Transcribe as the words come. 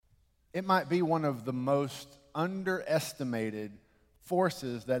It might be one of the most underestimated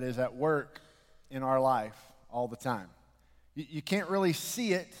forces that is at work in our life all the time. You can't really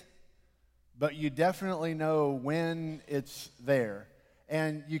see it, but you definitely know when it's there.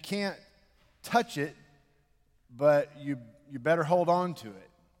 And you can't touch it, but you better hold on to it.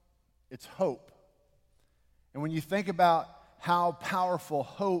 It's hope. And when you think about how powerful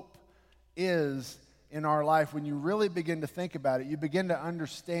hope is in our life, when you really begin to think about it, you begin to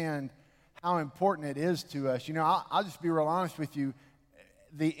understand how important it is to us. You know, I'll just be real honest with you.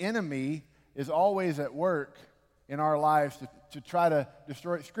 The enemy is always at work in our lives to try to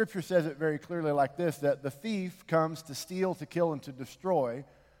destroy it. Scripture says it very clearly like this, that the thief comes to steal, to kill, and to destroy.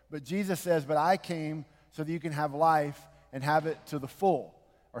 But Jesus says, but I came so that you can have life and have it to the full,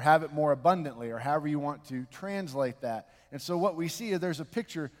 or have it more abundantly, or however you want to translate that. And so what we see is there's a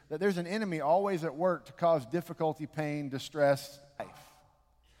picture that there's an enemy always at work to cause difficulty, pain, distress, life.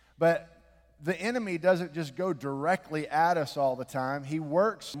 But the enemy doesn't just go directly at us all the time. He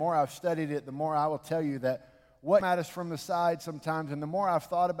works. The more I've studied it, the more I will tell you that what matters from the side sometimes, and the more I've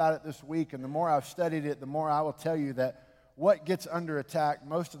thought about it this week, and the more I've studied it, the more I will tell you that what gets under attack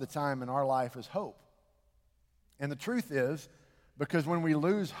most of the time in our life is hope. And the truth is, because when we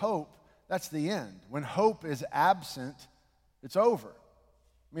lose hope, that's the end. When hope is absent, it's over.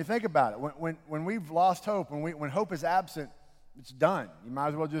 I mean, think about it. When we've lost hope, when hope is absent, it's done. You might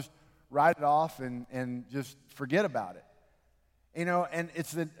as well just write it off and just forget about it. You know, and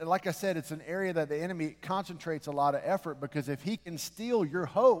like I said, it's an area that the enemy concentrates a lot of effort, because if he can steal your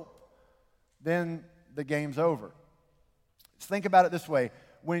hope, then the game's over. Let's think about it this way.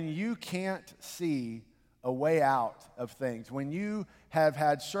 When you can't see a way out of things, when you have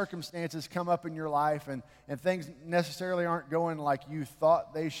had circumstances come up in your life and things necessarily aren't going like you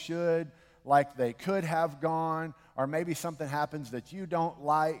thought they should, like they could have gone, or maybe something happens that you don't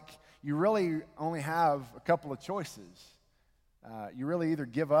like, you really only have a couple of choices. You really either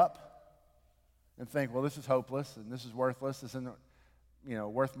give up and think, well, this is hopeless and this is worthless, this isn't,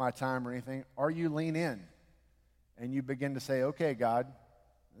 worth my time or anything, or you lean in and you begin to say, okay, God,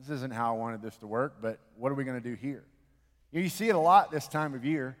 this isn't how I wanted this to work, but what are we going to do here? You see it a lot this time of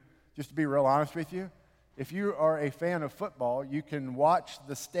year, just to be real honest with you. If you are a fan of football, you can watch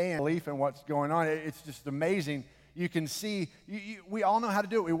the stand, belief in what's going on. It's just amazing. You can see, we all know how to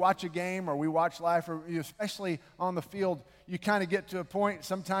do it. We watch a game or we watch life, or especially on the field, you kind of get to a point,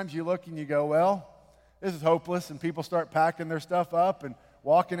 sometimes you look and you go, well, this is hopeless, and people start packing their stuff up and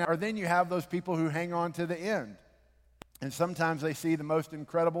walking out. Or then you have those people who hang on to the end. And sometimes they see the most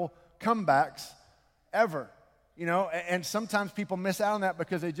incredible comebacks ever, and sometimes people miss out on that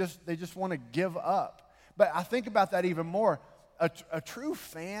because they just want to give up. But I think about that even more. A true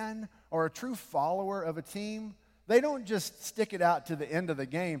fan or a true follower of a team, they don't just stick it out to the end of the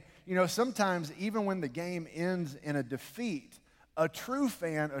game. Sometimes even when the game ends in a defeat, a true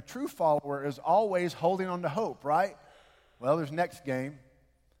fan, a true follower is always holding on to hope, right? Well, there's next game.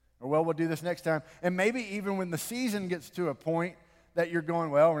 Or, well, we'll do this next time. And maybe even when the season gets to a point that you're going,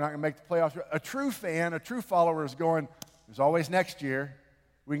 well, we're not going to make the playoffs. A true fan, a true follower is going, there's always next year.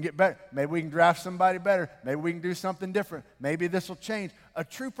 We can get better. Maybe we can draft somebody better. Maybe we can do something different. Maybe this will change. A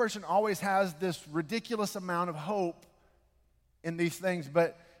true person always has this ridiculous amount of hope in these things.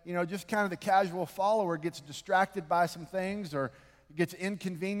 But, just kind of the casual follower gets distracted by some things, or gets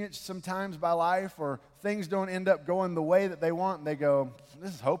inconvenienced sometimes by life, or things don't end up going the way that they want, and they go,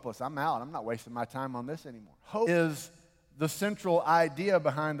 this is hopeless. I'm out. I'm not wasting my time on this anymore. Hope is the central idea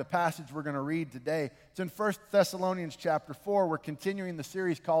behind the passage we're going to read today. It's in 1 Thessalonians chapter 4. We're continuing the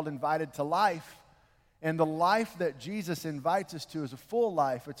series called Invited to Life. And the life that Jesus invites us to is a full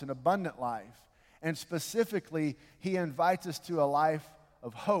life. It's an abundant life. And specifically, he invites us to a life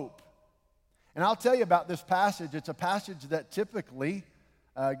of hope. And I'll tell you about this passage. It's a passage that typically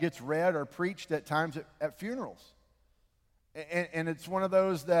gets read or preached at times at funerals. And it's one of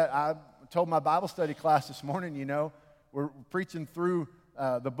those that I told my Bible study class this morning, we're preaching through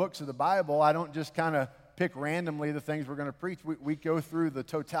the books of the Bible. I don't just kind of pick randomly the things we're going to preach. We go through the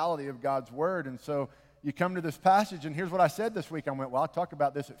totality of God's Word. And so you come to this passage, and here's what I said this week. I went, well, I talk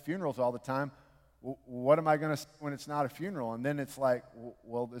about this at funerals all the time. What am I going to say when it's not a funeral? And then it's like,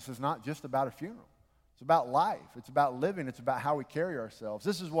 well, this is not just about a funeral. It's about life. It's about living. It's about how we carry ourselves.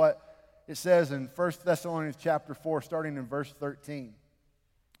 This is what it says in 1 Thessalonians chapter 4, starting in verse 13.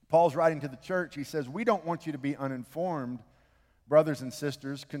 Paul's writing to the church. He says, we don't want you to be uninformed, brothers and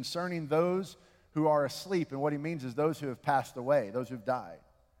sisters, concerning those who are asleep. And what he means is those who have passed away, those who've died.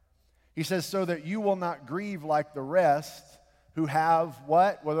 He says, so that you will not grieve like the rest who have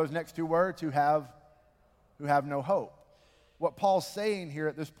what? Well, those next two words, who have no hope. what Paul's saying here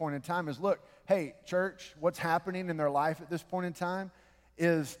at this point in time is, look, hey, church, what's happening in their life at this point in time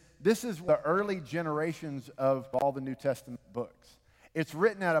is this is the early generations of all the New Testament books. It's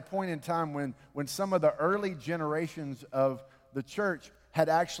written at a point in time when some of the early generations of the church had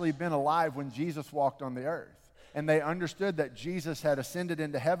actually been alive when Jesus walked on the earth. And they understood that Jesus had ascended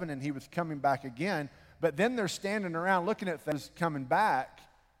into heaven and he was coming back again. But then they're standing around looking at things coming back,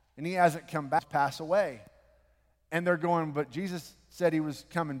 and he hasn't come back, pass away. And they're going, but Jesus said he was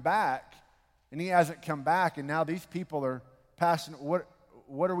coming back, and he hasn't come back, and now these people are passing.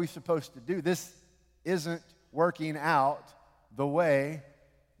 What are we supposed to do? This isn't working out the way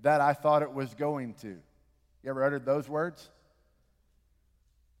that I thought it was going to. You ever uttered those words?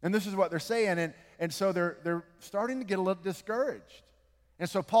 And this is what they're saying, and so they're starting to get a little discouraged. And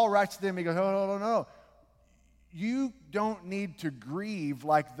so Paul writes to them, he goes, no. You don't need to grieve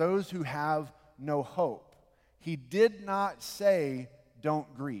like those who have no hope. He did not say,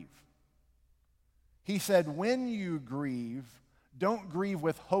 don't grieve. He said, when you grieve, don't grieve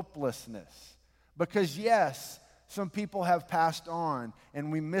with hopelessness. Because yes, some people have passed on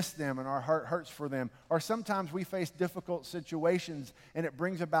and we miss them and our heart hurts for them. Or sometimes we face difficult situations and it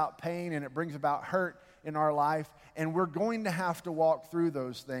brings about pain and it brings about hurt in our life. And we're going to have to walk through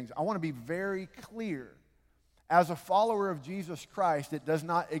those things. I want to be very clear. As a follower of Jesus Christ, it does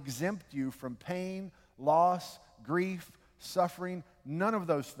not exempt you from pain, loss, grief, suffering, none of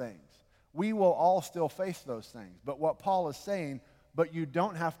those things. We will all still face those things. But what Paul is saying, but you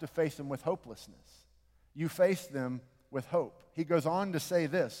don't have to face them with hopelessness. You face them with hope. He goes on to say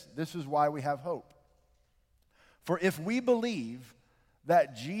this is why we have hope. For if we believe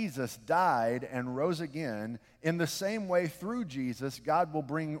that Jesus died and rose again, in the same way through Jesus, God will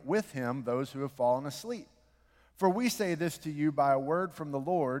bring with him those who have fallen asleep. For we say this to you by a word from the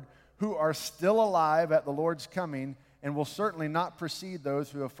Lord, who are still alive at the Lord's coming, and will certainly not precede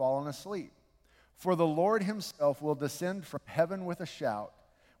those who have fallen asleep. For the Lord himself will descend from heaven with a shout,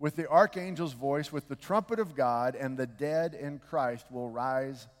 with the archangel's voice, with the trumpet of God, and the dead in Christ will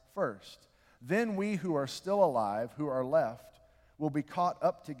rise first. Then we who are still alive, who are left, will be caught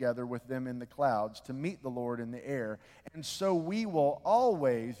up together with them in the clouds to meet the Lord in the air. And so we will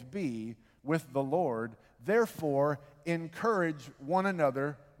always be with the Lord. Therefore, encourage one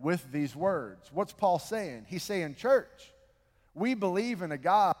another with these words. What's Paul saying? He's saying, church, we believe in a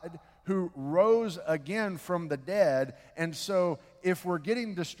God who rose again from the dead. And so if we're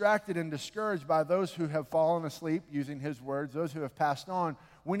getting distracted and discouraged by those who have fallen asleep, using his words, those who have passed on,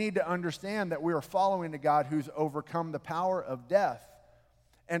 we need to understand that we are following a God who's overcome the power of death.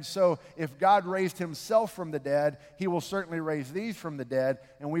 And so if God raised himself from the dead, he will certainly raise these from the dead,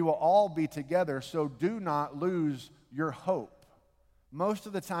 and we will all be together. So do not lose your hope. Most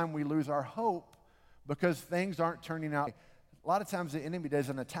of the time we lose our hope because things aren't turning out. A lot of times the enemy does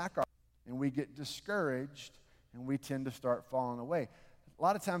an attack our and we get discouraged and we tend to start falling away. A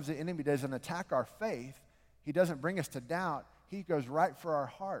lot of times the enemy doesn't attack our faith. He doesn't bring us to doubt. He goes right for our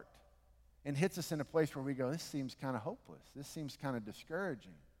heart and hits us in a place where we go, this seems kind of hopeless. This seems kind of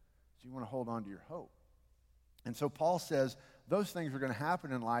discouraging. So you want to hold on to your hope. And so Paul says those things are going to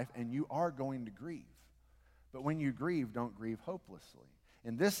happen in life and you are going to grieve. But when you grieve, don't grieve hopelessly.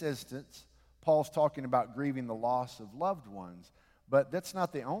 In this instance, Paul's talking about grieving the loss of loved ones. But that's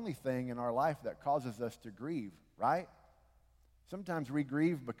not the only thing in our life that causes us to grieve, right? Sometimes we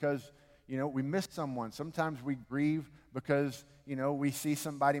grieve because, we miss someone. Sometimes we grieve because, we see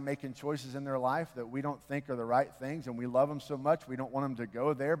somebody making choices in their life that we don't think are the right things, and we love them so much we don't want them to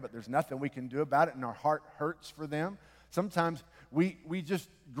go there, but there's nothing we can do about it, and our heart hurts for them. Sometimes we just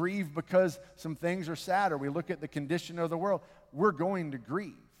grieve because some things are sad, or we look at the condition of the world. We're going to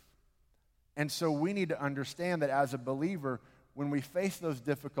grieve. And so we need to understand that as a believer, when we face those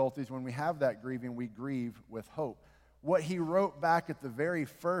difficulties, when we have that grieving, we grieve with hope. What he wrote back at the very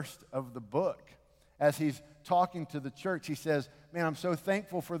first of the book, as he's talking to the church, he says, man, I'm so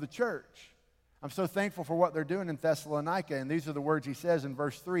thankful for the church. I'm so thankful for what they're doing in Thessalonica. And these are the words he says in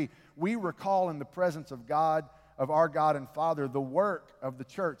verse 3. We recall in the presence of God, of our God and Father, the work of the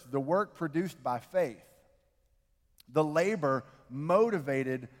church, the work produced by faith, the labor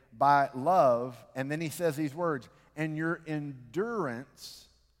motivated by love. And then he says these words, and your endurance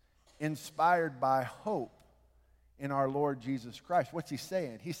inspired by hope in our Lord Jesus Christ. What's he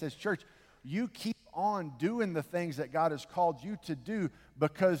saying? He says, church, you keep on doing the things that God has called you to do,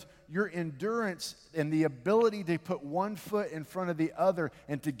 because your endurance and the ability to put one foot in front of the other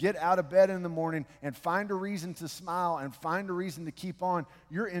and to get out of bed in the morning and find a reason to smile and find a reason to keep on,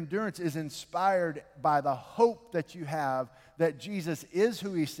 your endurance is inspired by the hope that you have that Jesus is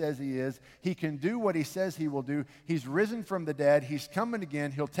who he says he is. He can do what he says he will do. He's risen from the dead. He's coming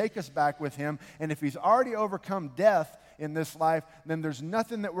again. He'll take us back with him. And if he's already overcome death in this life, then there's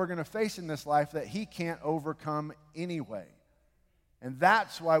nothing that we're going to face in this life that he can't overcome anyway. And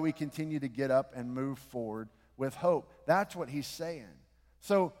that's why we continue to get up and move forward with hope. That's what he's saying.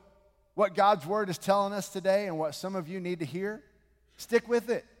 So what God's word is telling us today and what some of you need to hear, stick with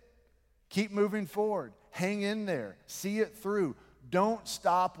it. Keep moving forward. Hang in there. See it through. Don't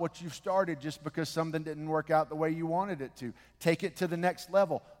stop what you've started just because something didn't work out the way you wanted it to. Take it to the next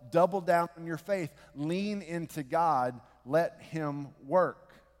level. Double down on your faith. Lean into God. Let him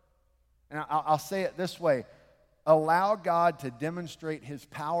work. And I'll say it this way. Allow God to demonstrate his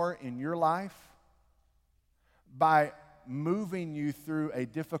power in your life by moving you through a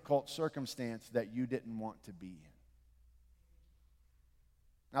difficult circumstance that you didn't want to be in.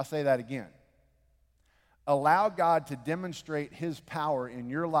 I'll say that again. Allow God to demonstrate his power in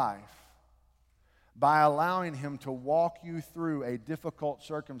your life by allowing him to walk you through a difficult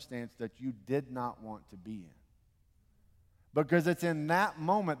circumstance that you did not want to be in. Because it's in that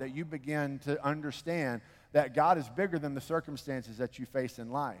moment that you begin to understand that God is bigger than the circumstances that you face in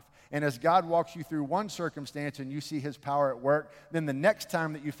life. And as God walks you through one circumstance and you see his power at work, then the next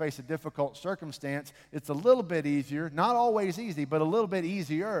time that you face a difficult circumstance, it's a little bit easier, not always easy, but a little bit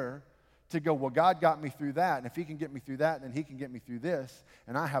easier to go, well, God got me through that, and if he can get me through that, then he can get me through this.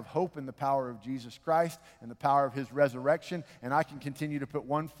 And I have hope in the power of Jesus Christ and the power of his resurrection, and I can continue to put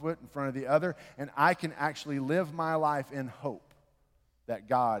one foot in front of the other, and I can actually live my life in hope that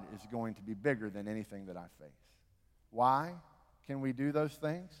God is going to be bigger than anything that I face. Why can we do those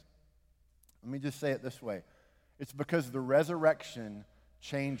things? Let me just say it this way. It's because the resurrection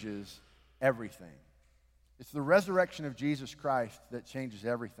changes everything. It's the resurrection of Jesus Christ that changes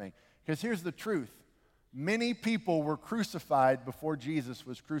everything. Because here's the truth. Many people were crucified before Jesus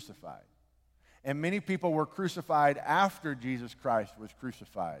was crucified. And many people were crucified after Jesus Christ was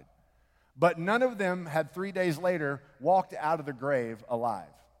crucified. But none of them had 3 days later walked out of the grave alive.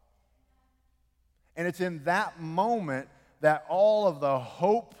 And it's in that moment that all of the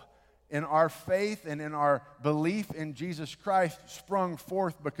hope in our faith and in our belief in Jesus Christ sprung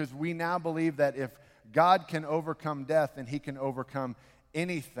forth, because we now believe that if God can overcome death, then he can overcome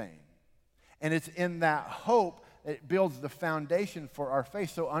anything. And it's in that hope that it builds the foundation for our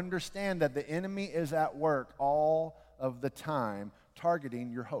faith. So understand that the enemy is at work all of the time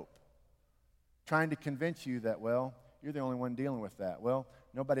targeting your hope, trying to convince you that, well, you're the only one dealing with that. Well,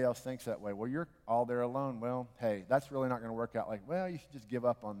 nobody else thinks that way. Well, you're all there alone. Well, hey, that's really not going to work out. Like, well, you should just give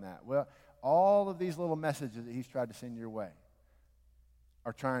up on that. Well, all of these little messages that he's tried to send your way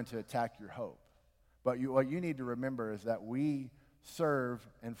are trying to attack your hope. But what you need to remember is that we serve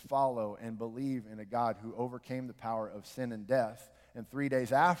and follow and believe in a God who overcame the power of sin and death. And 3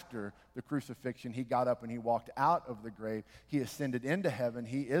 days after the crucifixion, he got up and he walked out of the grave. He ascended into heaven.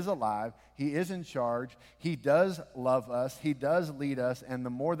 He is alive. He is in charge. He does love us. He does lead us. And the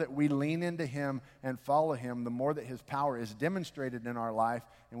more that we lean into him and follow him, the more that his power is demonstrated in our life,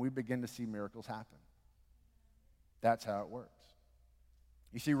 and we begin to see miracles happen. That's how it works.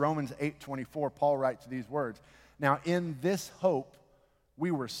 You see, Romans 8:24, Paul writes these words. Now, in this hope, we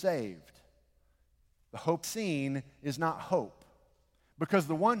were saved. The hope seen is not hope, because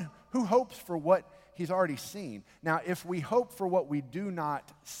the one who hopes for what he's already seen. Now, if we hope for what we do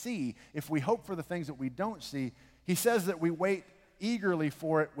not see, if we hope for the things that we don't see, he says that we wait eagerly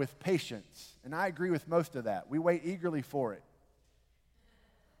for it with patience. And I agree with most of that. We wait eagerly for it.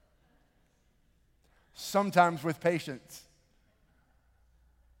 Sometimes with patience.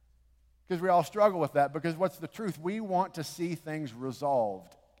 Because we all struggle with that, because what's the truth? We want to see things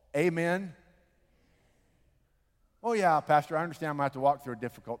resolved. Amen? Oh yeah, Pastor, I understand I'm going to have to walk through a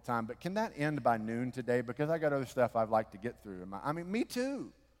difficult time, but can that end by noon today? Because I got other stuff I'd like to get through. I mean, me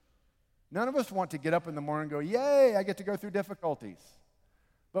too. None of us want to get up in the morning and go, yay, I get to go through difficulties.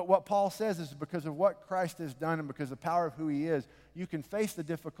 But what Paul says is because of what Christ has done and because of the power of who he is, you can face the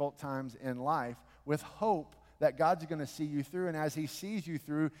difficult times in life with hope that God's going to see you through. And as he sees you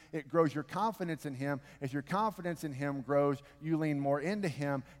through, it grows your confidence in him. As your confidence in him grows, you lean more into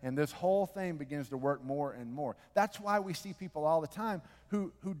him, and this whole thing begins to work more and more. That's why we see people all the time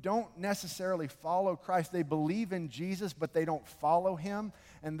who don't necessarily follow Christ. They believe in Jesus, but they don't follow him,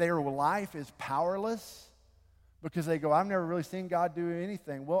 and their life is powerless Because they go, I've never really seen God do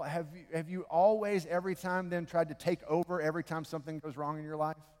anything. Well, have you always, every time then, tried to take over every time something goes wrong in your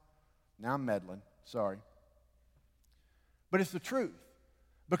life? Now I'm meddling. Sorry. But it's the truth.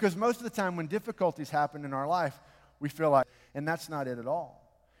 Because most of the time when difficulties happen in our life, we feel like, and that's not it at all.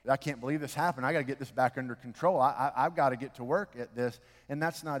 I can't believe this happened. I got to get this back under control. I've got to get to work at this. And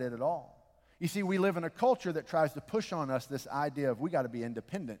that's not it at all. You see, we live in a culture that tries to push on us this idea of we got to be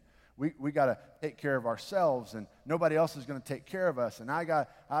independent. We got to take care of ourselves, and nobody else is going to take care of us, and I've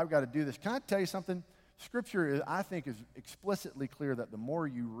got to do this. Can I tell you something? Scripture, I think, is explicitly clear that the more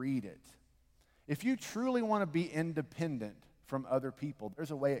you read it, if you truly want to be independent from other people,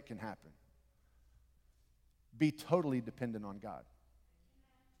 there's a way it can happen. Be totally dependent on God.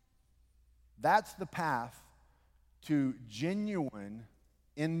 That's the path to genuine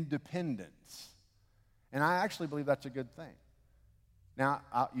independence. And I actually believe that's a good thing. Now,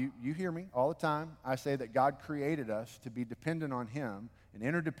 you hear me all the time. I say that God created us to be dependent on Him and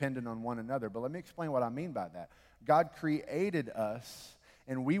interdependent on one another. But let me explain what I mean by that. God created us,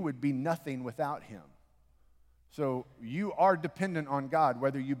 and we would be nothing without Him. So you are dependent on God,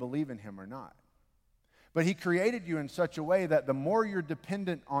 whether you believe in Him or not. But He created you in such a way that the more you're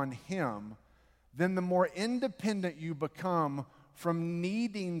dependent on Him, then the more independent you become from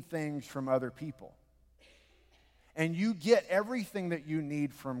needing things from other people. And you get everything that you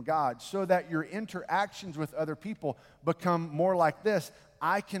need from God so that your interactions with other people become more like this.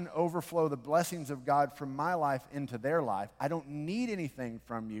 I can overflow the blessings of God from my life into their life. I don't need anything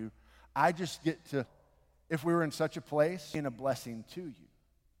from you. I just get to, if we were in such a place, be a blessing to you.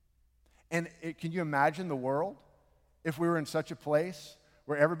 And can you imagine the world if we were in such a place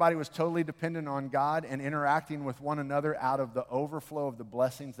where everybody was totally dependent on God and interacting with one another out of the overflow of the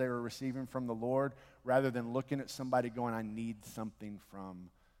blessings they were receiving from the Lord, rather than looking at somebody going, I need something from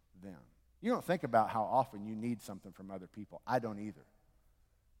them. You don't think about how often you need something from other people. I don't either.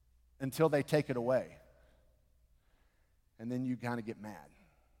 Until they take it away. And then you kind of get mad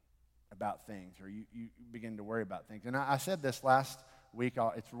about things, or you begin to worry about things. And I said this last week,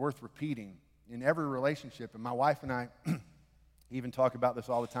 it's worth repeating. In every relationship, and my wife and I even talk about this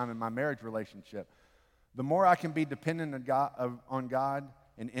all the time in my marriage relationship, the more I can be dependent on God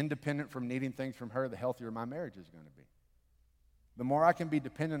and independent from needing things from her, the healthier my marriage is going to be. The more I can be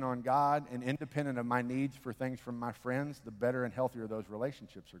dependent on God and independent of my needs for things from my friends, the better and healthier those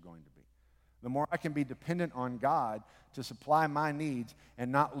relationships are going to be. The more I can be dependent on God to supply my needs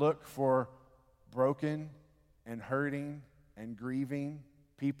and not look for broken and hurting and grieving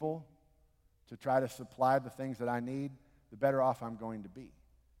people to try to supply the things that I need, the better off I'm going to be.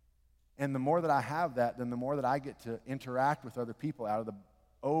 And the more that I have that, then the more that I get to interact with other people out of the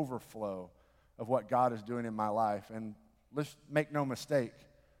overflow of what God is doing in my life. And let's make no mistake,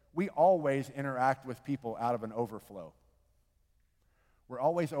 we always interact with people out of an overflow. We're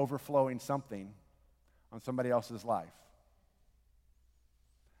always overflowing something on somebody else's life.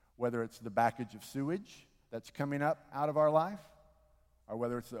 Whether it's the baggage of sewage that's coming up out of our life, or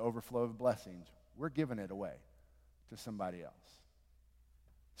whether it's the overflow of blessings, we're giving it away to somebody else.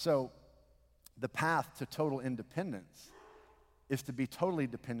 So the path to total independence is to be totally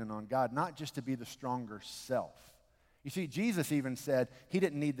dependent on God, not just to be the stronger self. You see, Jesus even said he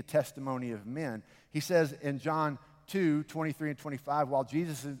didn't need the testimony of men. He says in John 2:23 and 25, while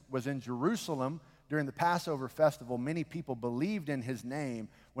Jesus was in Jerusalem during the Passover festival, many people believed in his name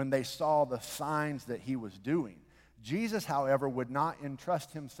when they saw the signs that he was doing. Jesus, however, would not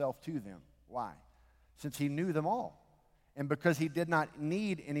entrust himself to them. Why? Since he knew them all. And because he did not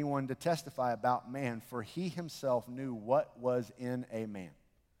need anyone to testify about man, for he himself knew what was in a man.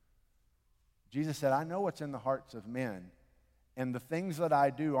 Jesus said, I know what's in the hearts of men, and the things that I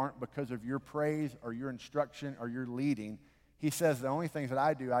do aren't because of your praise or your instruction or your leading. He says the only things that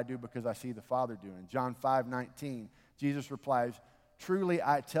I do because I see the Father doing. John 5:19, Jesus replies, truly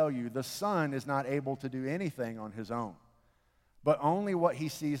I tell you, the Son is not able to do anything on his own, but only what he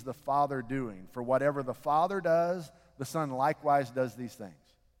sees the Father doing. For whatever the Father does, the Son likewise does these things.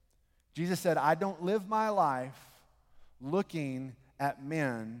 Jesus said, I don't live my life looking at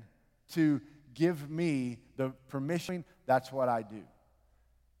men to give me the permission. That's what I do.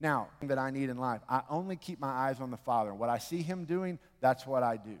 Now, that I need in life, I only keep my eyes on the Father. What I see him doing, that's what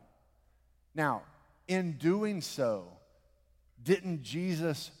I do. Now, in doing so, didn't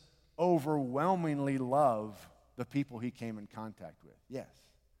Jesus overwhelmingly love the people he came in contact with? Yes.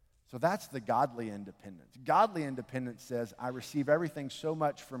 So that's the godly independence. Godly independence says, I receive everything so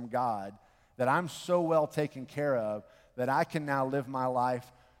much from God that I'm so well taken care of that I can now live my life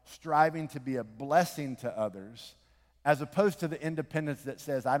striving to be a blessing to others, as opposed to the independence that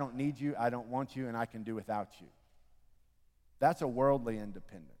says, I don't need you, I don't want you, and I can do without you. That's a worldly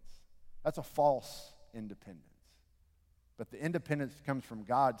independence. That's a false independence. But the independence that comes from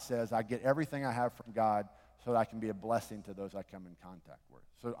God says, I get everything I have from God so that I can be a blessing to those I come in contact with.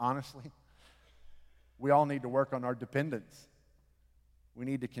 So honestly, we all need to work on our dependence. We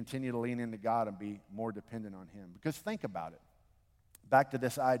need to continue to lean into God and be more dependent on Him. Because think about it. Back to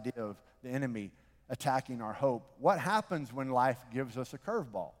this idea of the enemy attacking our hope. What happens when life gives us a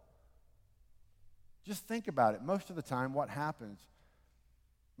curveball? Just think about it. Most of the time, what happens?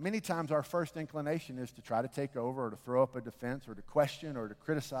 Many times our first inclination is to try to take over or to throw up a defense or to question or to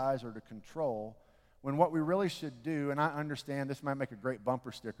criticize or to control, when what we really should do, and I understand this might make a great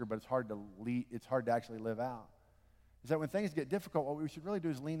bumper sticker, but it's hard to actually live out, is that when things get difficult, what we should really do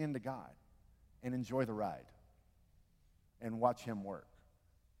is lean into God and enjoy the ride and watch Him work,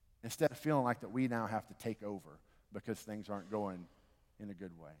 instead of feeling like that we now have to take over because things aren't going in a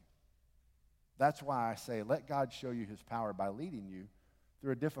good way. That's why I say, let God show you His power by leading you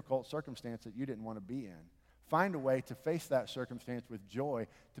through a difficult circumstance that you didn't want to be in. Find a way to face that circumstance with joy,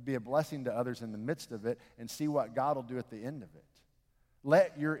 to be a blessing to others in the midst of it, and see what God will do at the end of it.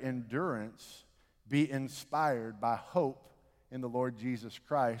 Let your endurance be inspired by hope in the Lord Jesus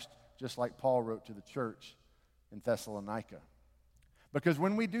Christ, just like Paul wrote to the church in Thessalonica. Because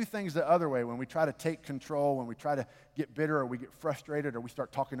when we do things the other way, when we try to take control, when we try to get bitter or we get frustrated or we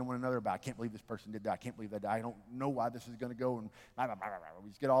start talking to one another about, I can't believe this person did that, I can't believe that, I don't know why this is going to go, and blah, blah, blah, blah, blah. We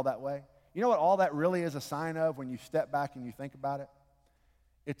just get all that way. You know what all that really is a sign of when you step back and you think about it?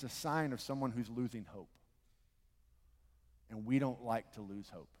 It's a sign of someone who's losing hope. And we don't like to lose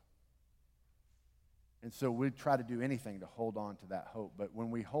hope. And so we try to do anything to hold on to that hope. But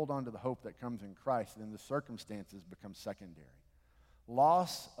when we hold on to the hope that comes in Christ, then the circumstances become secondary.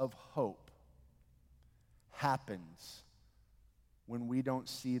 Loss of hope happens when we don't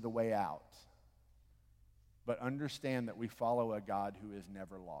see the way out. But understand that we follow a God who is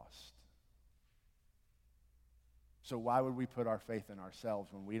never lost. So why would we put our faith in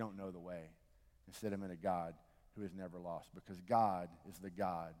ourselves when we don't know the way instead of in a God who is never lost? Because God is the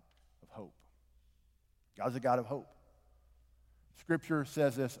God of hope. God's a God of hope. Scripture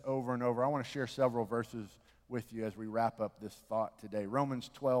says this over and over. I want to share several verses with you as we wrap up this thought today. Romans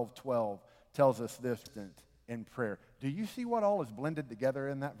 12:12 tells us this in prayer. Do you see what all is blended together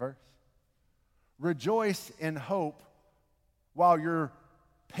in that verse? Rejoice in hope while you're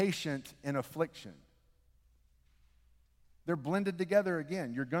patient in affliction. They're blended together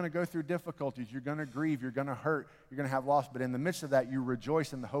again. You're going to go through difficulties. You're going to grieve. You're going to hurt. You're going to have loss. But in the midst of that, you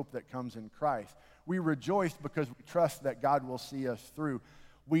rejoice in the hope that comes in Christ. We rejoice because we trust that God will see us through.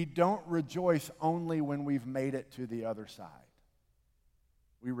 We don't rejoice only when we've made it to the other side.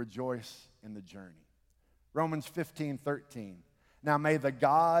 We rejoice in the journey. Romans 15:13. Now may the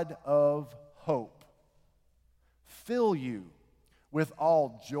God of hope fill you with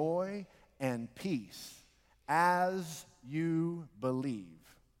all joy and peace as you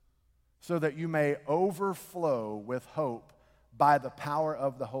believe, so that you may overflow with hope by the power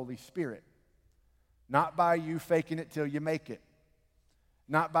of the Holy Spirit. Not by you faking it till you make it.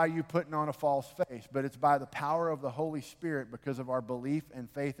 Not by you putting on a false face, but it's by the power of the Holy Spirit, because of our belief and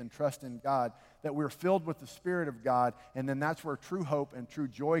faith and trust in God, that we're filled with the Spirit of God, and then that's where true hope and true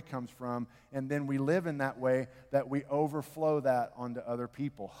joy comes from, and then we live in that way that we overflow that onto other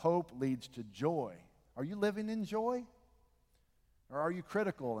people. Hope leads to joy. Are you living in joy? Or are you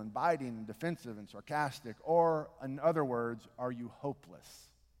critical and biting and defensive and sarcastic? Or, in other words, are you hopeless?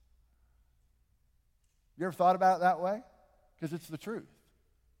 You ever thought about it that way? Because it's the truth.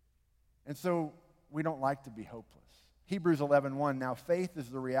 And so we don't like to be hopeless. Hebrews 11:1, now faith is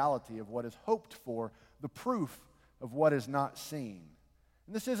the reality of what is hoped for, the proof of what is not seen.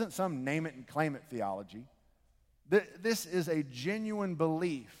 And this isn't some name it and claim it theology. This is a genuine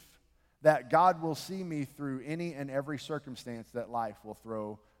belief that God will see me through any and every circumstance that life will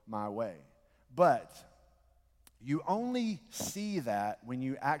throw my way. But you only see that when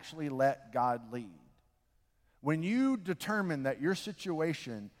you actually let God lead. When you determine that your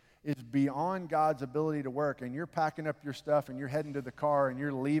situation is beyond God's ability to work, and you're packing up your stuff and you're heading to the car and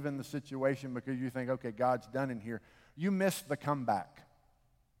you're leaving the situation because you think, okay, God's done in here, you miss the comeback.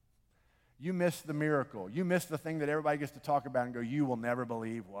 You miss the miracle. You miss the thing that everybody gets to talk about and go, you will never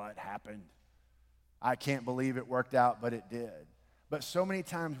believe what happened. I can't believe it worked out, but it did. But so many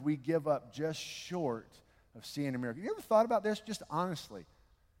times we give up just short of seeing a miracle. You ever thought about this, just honestly?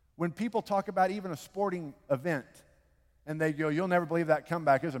 When people talk about even a sporting event, and they go, you'll never believe that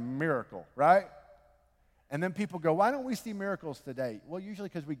comeback is a miracle, right? And then people go, why don't we see miracles today? Well, usually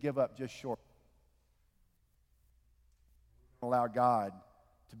because we give up just short. Allow God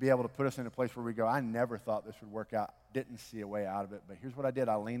to be able to put us in a place where we go, I never thought this would work out, didn't see a way out of it, but here's what I did.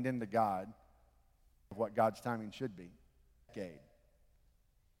 I leaned into God, of what God's timing should be.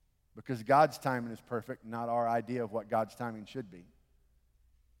 Because God's timing is perfect, not our idea of what God's timing should be.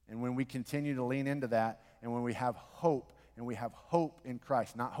 And when we continue to lean into that, and when we have hope, and we have hope in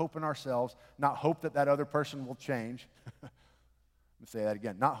Christ, not hope in ourselves, not hope that that other person will change. Let me say that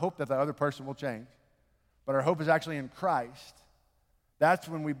again. Not hope that the other person will change, but our hope is actually in Christ. That's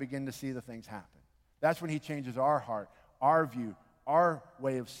when we begin to see the things happen. That's when he changes our heart, our view, our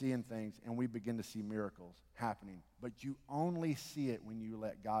way of seeing things, and we begin to see miracles happening. But you only see it when you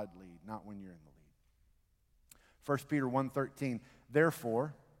let God lead, not when you're in the lead. 1 Peter 1:13,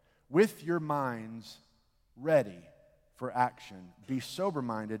 therefore, with your minds ready for action, be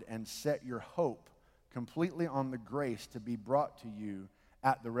sober-minded and set your hope completely on the grace to be brought to you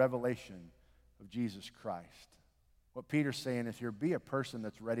at the revelation of Jesus Christ. What Peter's saying is here, be a person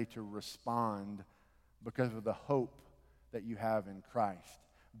that's ready to respond because of the hope that you have in Christ,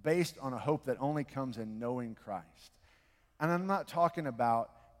 based on a hope that only comes in knowing Christ. And I'm not talking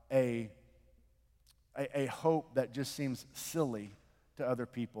about a hope that just seems silly to other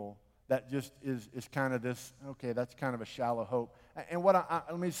people, that just is kind of this, okay, that's kind of a shallow hope. And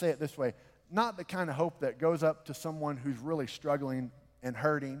let me say it this way, not the kind of hope that goes up to someone who's really struggling and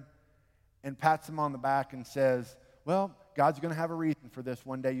hurting and pats them on the back and says, well, God's going to have a reason for this,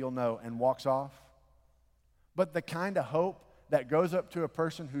 one day you'll know, and walks off. But the kind of hope that goes up to a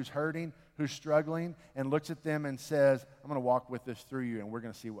person who's hurting, who's struggling, and looks at them and says, I'm going to walk with this through you, and we're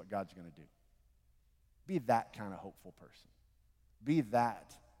going to see what God's going to do. Be that kind of hopeful person. Be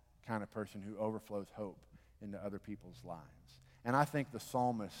that kind of person who overflows hope into other people's lives. And I think the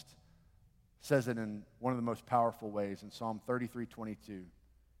psalmist says it in one of the most powerful ways in Psalm 33:22.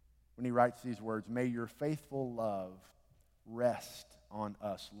 When he writes these words, may your faithful love rest on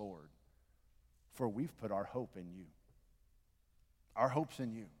us, Lord, for we've put our hope in you. Our hope's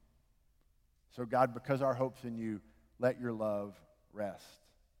in you. So God, because our hope's in you, let your love rest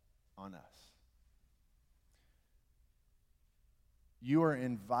on us. You are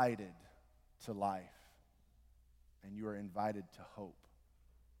invited to life, and you are invited to hope.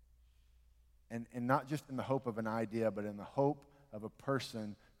 And not just in the hope of an idea, but in the hope of a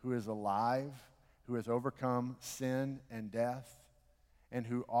person who is alive, who has overcome sin and death, and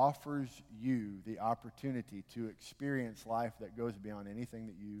who offers you the opportunity to experience life that goes beyond anything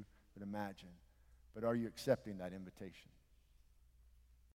that you would imagine. But are you accepting that invitation?